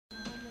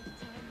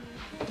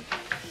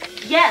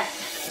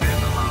Yes.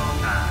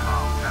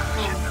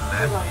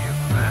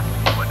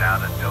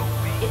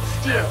 It's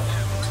steel.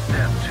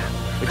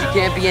 But you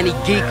can't be any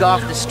geek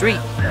off the street.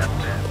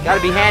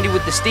 Gotta be handy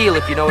with the steel,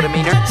 if you know what I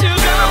mean.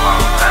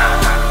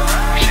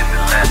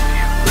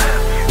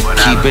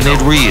 Keeping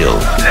it real.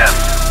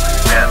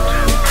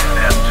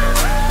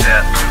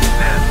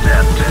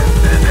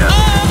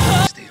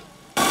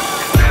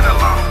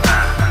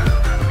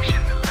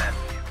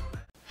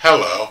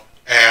 Hello,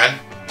 and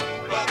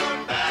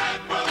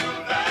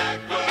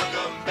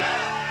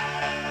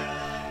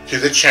to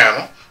the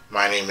channel.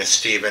 My name is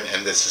Steven,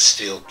 and this is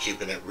Steel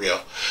Keeping It Real.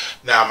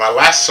 Now, my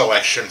last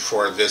selection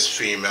for this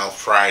Female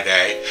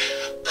Friday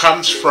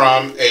comes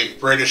from a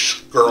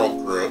British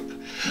girl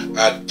group.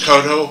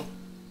 Toto,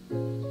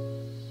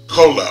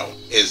 Coelo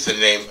is the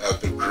name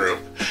of the group,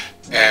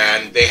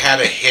 and they had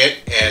a hit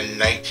in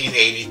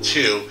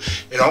 1982.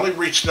 It only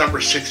reached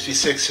number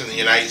 66 in the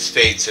United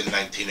States in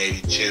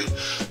 1982,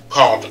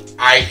 called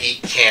I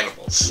Eat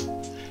Cannibals.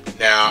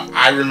 Now,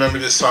 I remember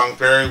this song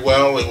very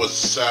well. It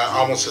was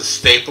almost a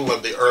staple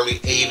of the early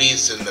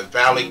 80s in the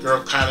Valley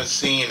Girl kind of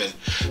scene and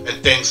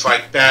things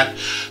like that.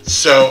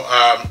 So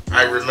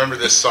I remember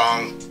this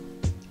song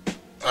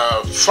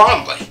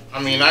fondly.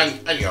 I mean, I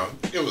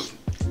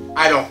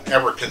don't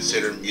ever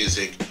consider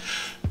music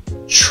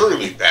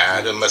truly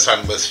bad unless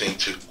I'm listening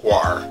to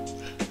Guar.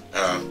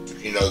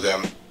 If you know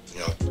them,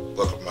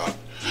 look them up.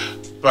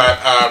 But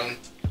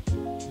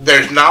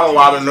there's not a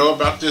lot to know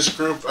about this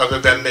group other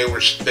than they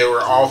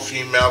were all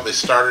female. They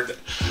started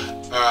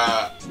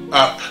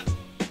up.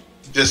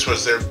 This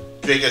was their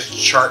biggest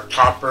chart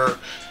topper,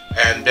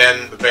 and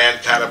then the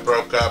band kind of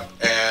broke up,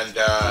 and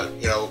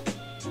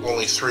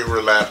only 3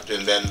 were left,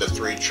 and then the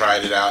 3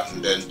 tried it out,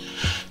 and then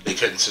they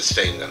couldn't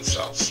sustain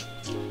themselves.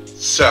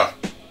 So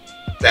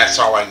that's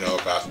all I know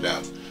about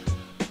them.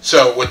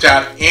 So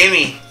without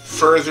any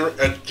further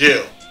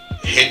ado,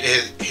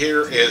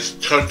 here is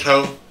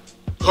Toto,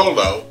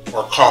 Coelo,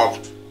 or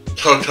called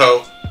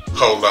Toto,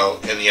 Coelo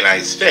in the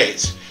United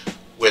States,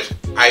 with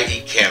I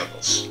Eat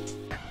Cannibals.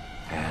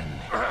 And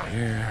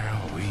here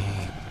we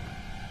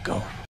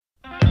go.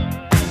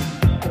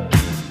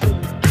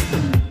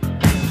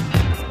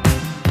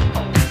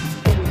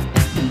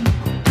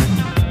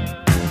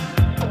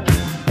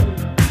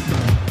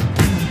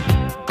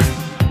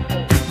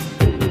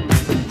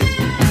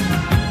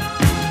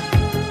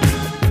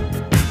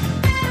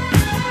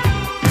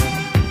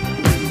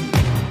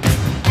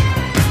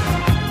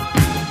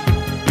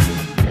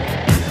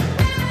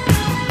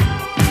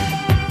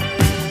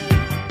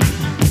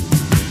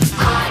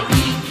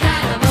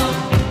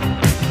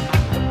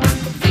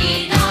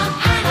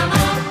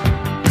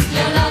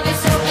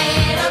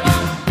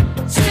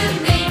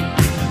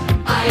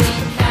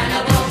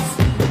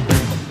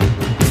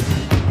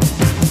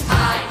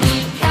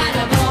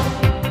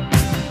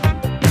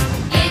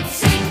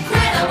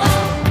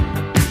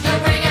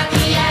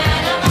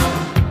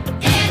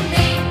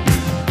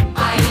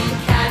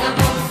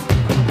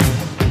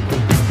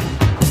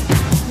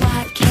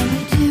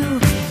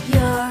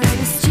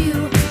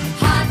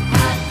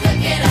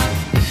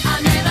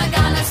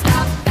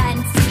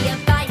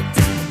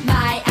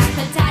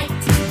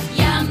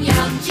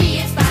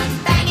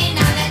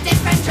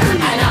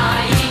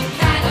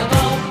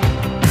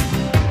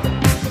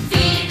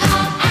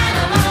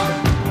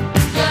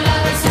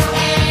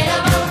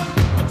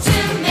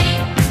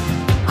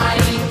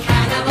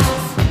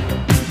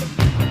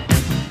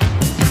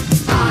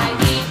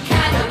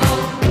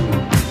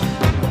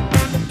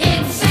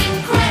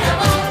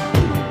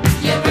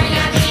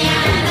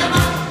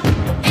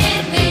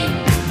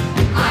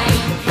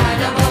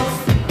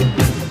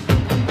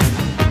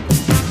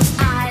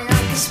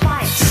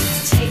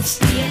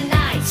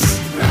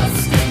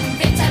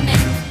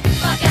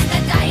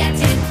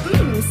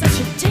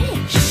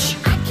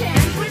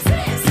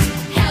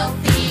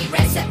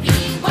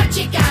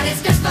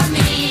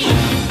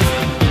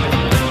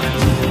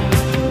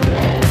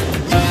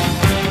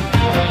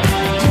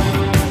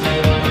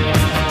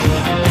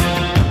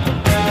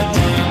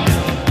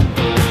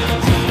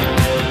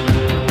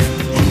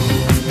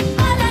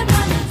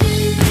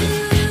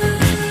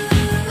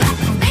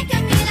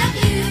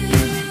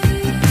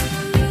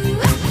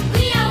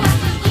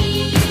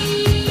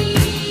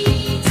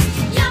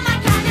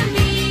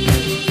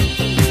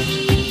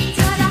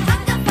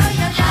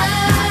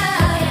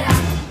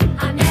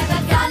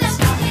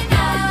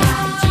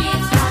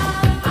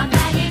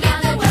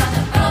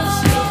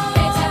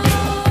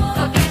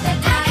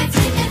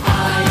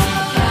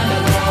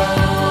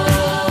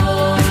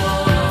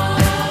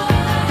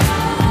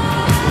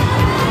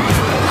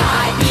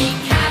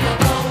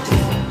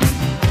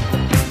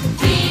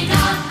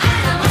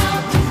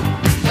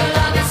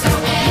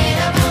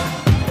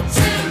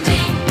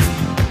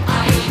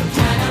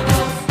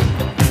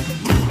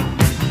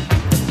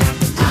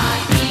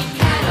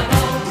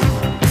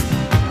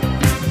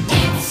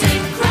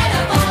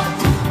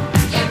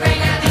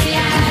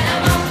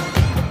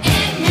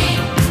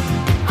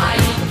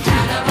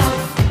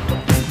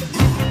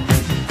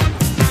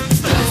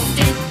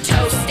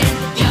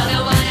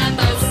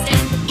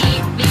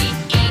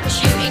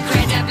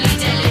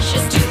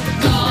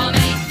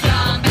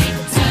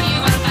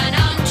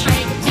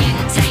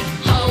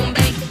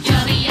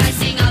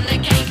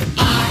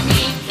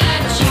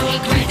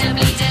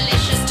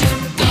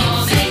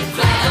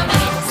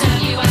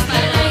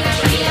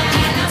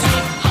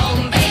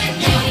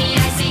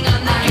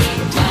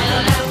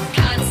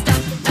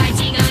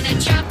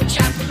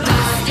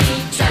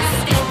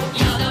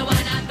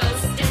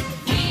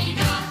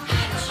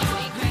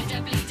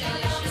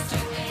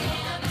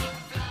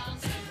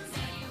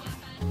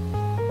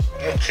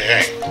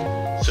 Okay,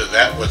 so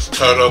that was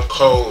Toto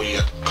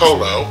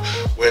Coelo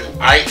with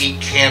I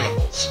Eat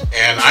Cannibals.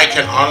 And I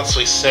can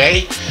honestly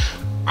say,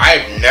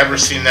 I've never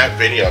seen that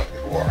video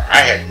before.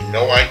 I had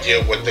no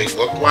idea what they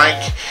look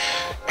like.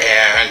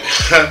 And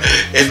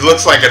it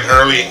looks like an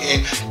early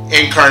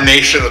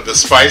incarnation of the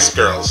Spice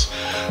Girls.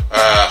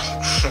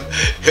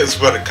 Is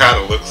what it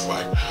kind of looks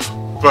like.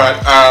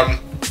 But,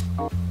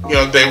 you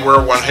know, they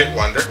were a one-hit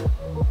wonder.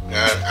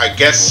 I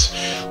guess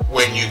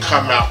when you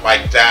come out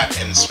like that,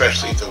 and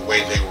especially the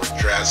way they were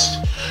dressed,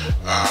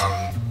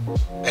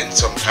 and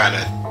some kind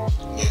of,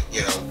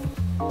 you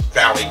know,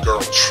 Valley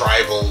Girl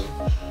tribal,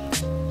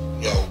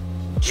 you know,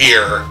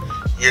 gear,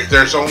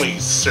 there's only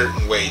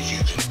certain ways you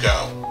can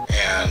go.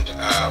 And,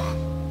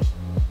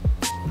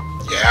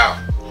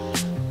 yeah,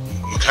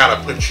 you kind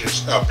of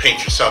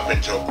paint yourself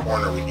into a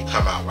corner when you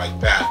come out like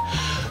that.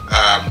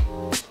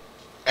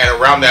 And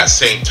around that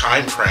same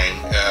time frame,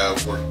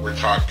 we're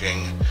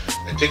talking,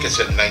 I think it's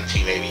in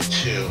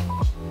 1982.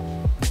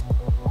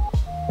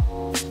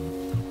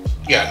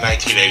 Yeah,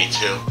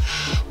 1982.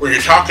 Where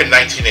you're talking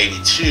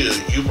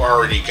 1982, you've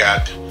already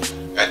got,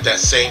 at that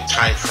same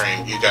time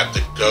frame, you got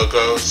the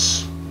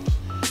Go-Go's,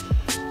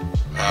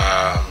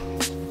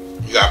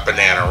 you got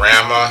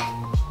Bananarama,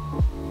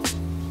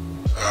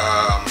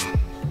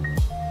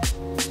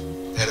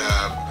 and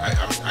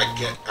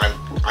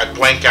I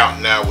blank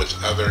out now with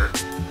other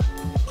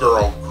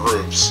girl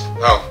groups.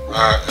 Oh,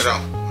 no,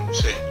 let me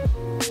see.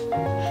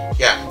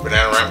 Yeah,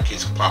 Bananarama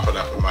keeps popping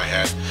up in my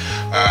head.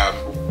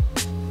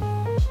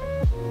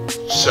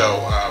 So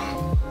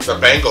the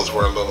Bangles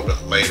were a little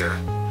bit later.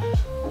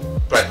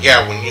 But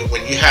yeah,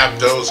 when you have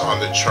those on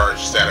the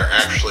charts that are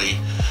actually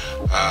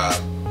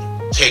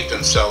take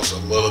themselves a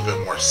little bit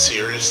more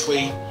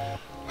seriously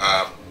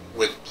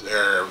with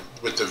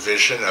the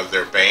vision of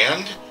their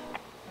band,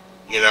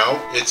 you know,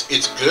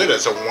 it's good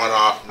as a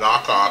one-off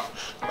knockoff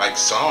like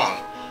song,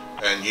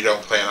 and you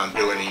don't plan on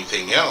doing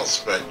anything else.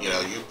 But you know,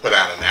 you put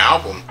out an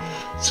album,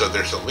 so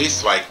there's at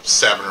least like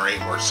 7 or 8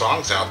 more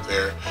songs out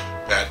there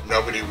that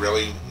nobody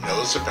really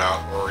knows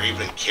about or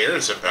even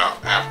cares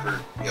about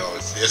after, you know,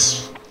 is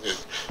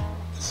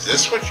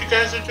this what you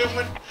guys are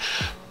doing?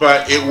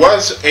 But it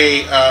was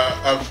a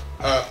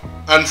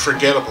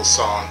unforgettable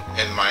song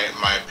in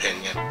my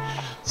opinion.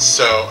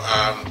 So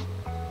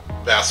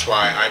that's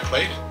why I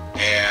played it.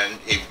 And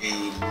if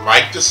you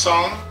like the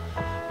song,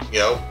 you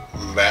know,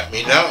 let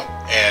me know.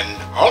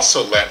 And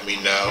also let me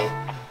know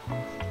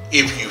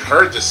if you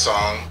heard the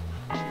song,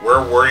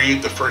 where were you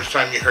the first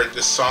time you heard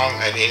this song,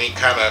 and any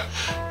kind of,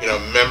 you know,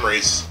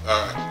 memories,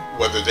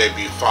 whether they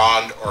be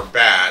fond or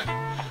bad,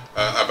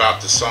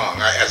 about the song.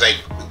 As I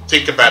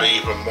think about it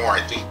even more,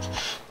 I think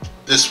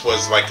this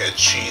was like a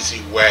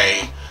cheesy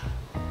way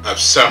of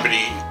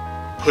somebody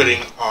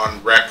putting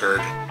on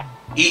record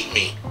 "Eat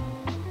Me"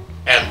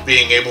 and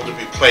being able to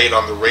be played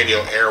on the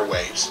radio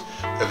airwaves.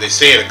 Because they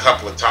say it a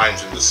couple of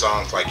times in the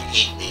songs, like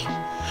 "Eat Me."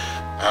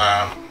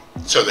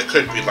 So there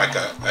could be like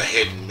a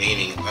hidden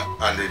meaning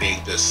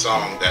underneath this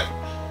song that,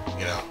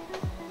 you know.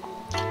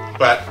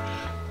 But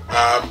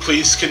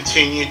please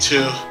continue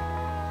to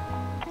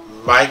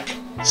like,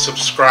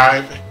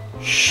 subscribe,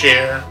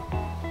 share,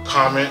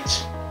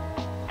 comment,